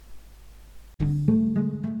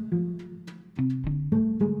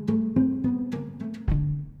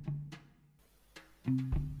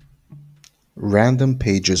Random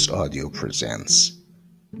Pages Audio presents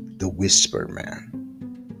The Whisper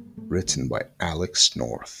Man, written by Alex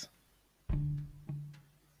North.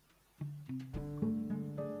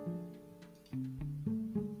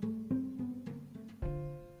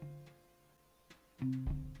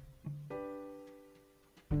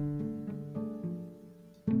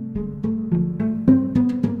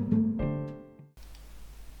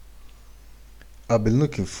 I've been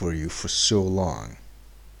looking for you for so long.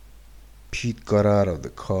 Pete got out of the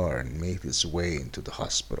car and made his way into the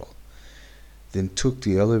hospital, then took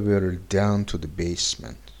the elevator down to the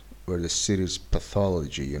basement where the city's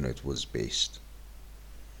pathology unit was based.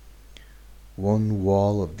 One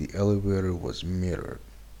wall of the elevator was mirrored,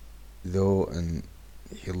 though, and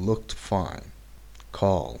he looked fine,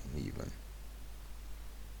 calm even.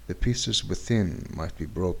 The pieces within might be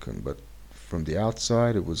broken, but from the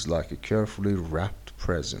outside it was like a carefully wrapped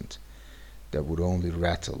present that would only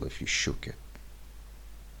rattle if you shook it.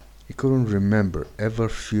 He couldn't remember ever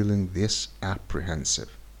feeling this apprehensive.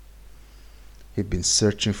 He'd been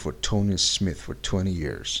searching for Tony Smith for 20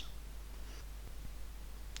 years.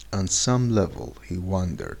 On some level, he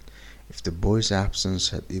wondered if the boy's absence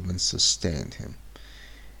had even sustained him,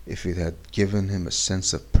 if it had given him a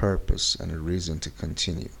sense of purpose and a reason to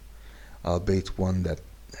continue, albeit one that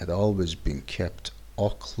had always been kept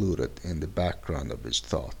occluded in the background of his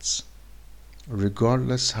thoughts.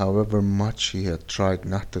 Regardless, however much he had tried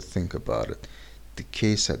not to think about it, the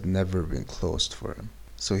case had never been closed for him,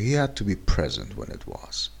 so he had to be present when it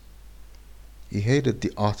was. He hated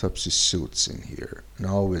the autopsy suits in here, and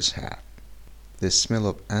always had. The smell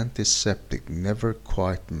of antiseptic never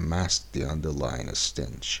quite masked the underlying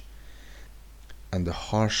stench, and the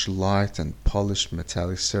harsh light and polished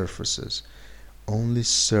metallic surfaces only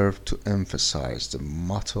served to emphasize the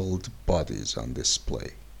mottled bodies on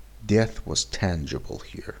display. Death was tangible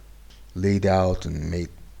here, laid out and made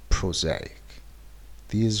prosaic.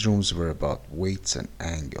 These rooms were about weights and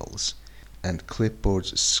angles, and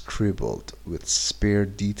clipboards scribbled with spare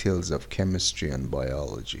details of chemistry and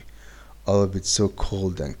biology, all of it so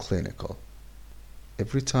cold and clinical.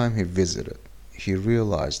 Every time he visited, he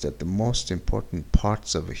realized that the most important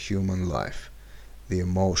parts of a human life, the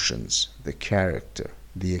emotions, the character,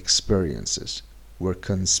 the experiences, were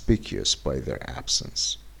conspicuous by their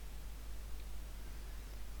absence.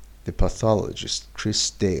 The pathologist,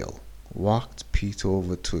 Chris Dale, walked Pete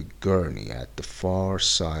over to a gurney at the far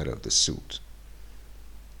side of the suite.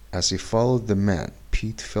 As he followed the man,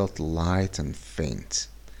 Pete felt light and faint,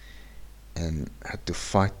 and had to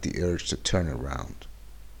fight the urge to turn around.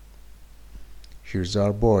 "Here's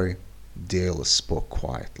our boy," Dale spoke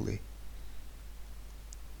quietly.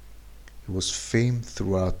 He was famed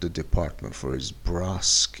throughout the department for his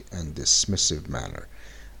brusque and dismissive manner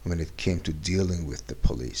when it came to dealing with the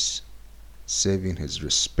police, saving his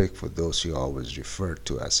respect for those he always referred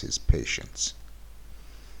to as his patients.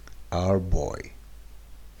 "Our boy."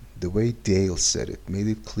 The way Dale said it made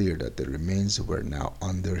it clear that the remains were now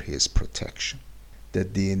under his protection,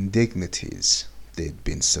 that the indignities they'd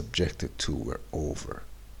been subjected to were over,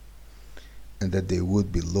 and that they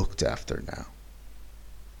would be looked after now.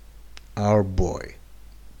 Our boy,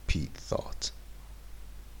 Pete thought.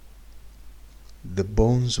 The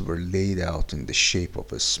bones were laid out in the shape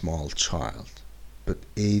of a small child, but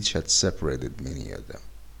age had separated many of them,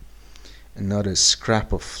 and not a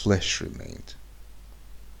scrap of flesh remained.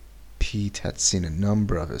 Pete had seen a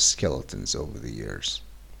number of skeletons over the years.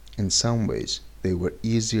 In some ways, they were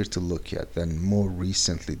easier to look at than more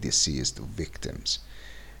recently deceased victims,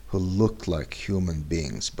 who looked like human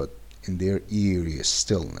beings, but in their eerie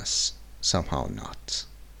stillness, somehow not.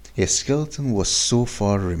 A skeleton was so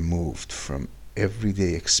far removed from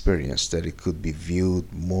everyday experience that it could be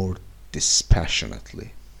viewed more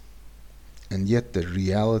dispassionately. And yet the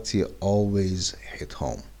reality always hit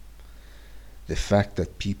home. The fact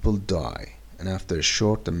that people die, and after a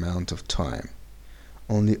short amount of time,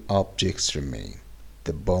 only objects remain,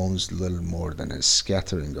 the bones little more than a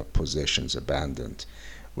scattering of possessions abandoned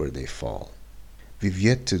where they fall. "We've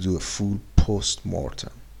yet to do a full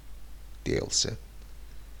post-mortem," Dale said.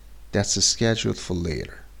 "That's scheduled for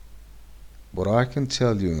later. What I can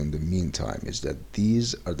tell you in the meantime is that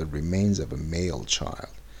these are the remains of a male child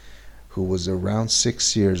who was around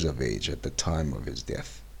 6 years of age at the time of his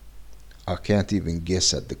death. I can't even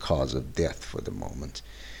guess at the cause of death for the moment,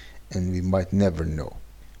 and we might never know.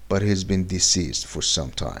 But he's been deceased for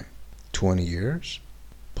some time." 20 years?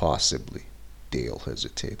 "Possibly," Dale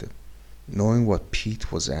hesitated, knowing what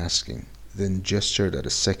Pete was asking, then gestured at a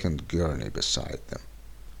second gurney beside them.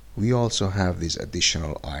 "We also have these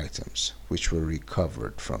additional items, which were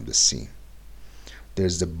recovered from the scene.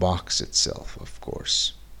 There's the box itself, of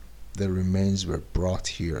course. The remains were brought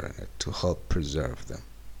here in it to help preserve them.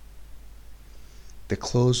 The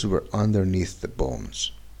clothes were underneath the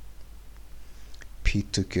bones.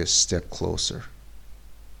 Pete took a step closer.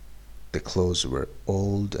 The clothes were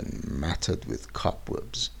old and matted with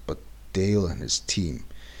cobwebs, but Dale and his team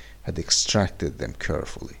had extracted them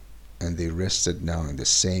carefully, and they rested now in the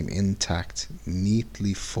same intact,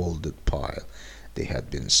 neatly folded pile they had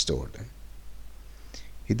been stored in.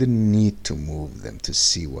 He didn't need to move them to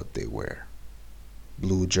see what they were.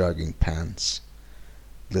 Blue jogging pants,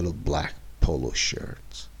 little black polo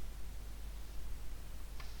shirts,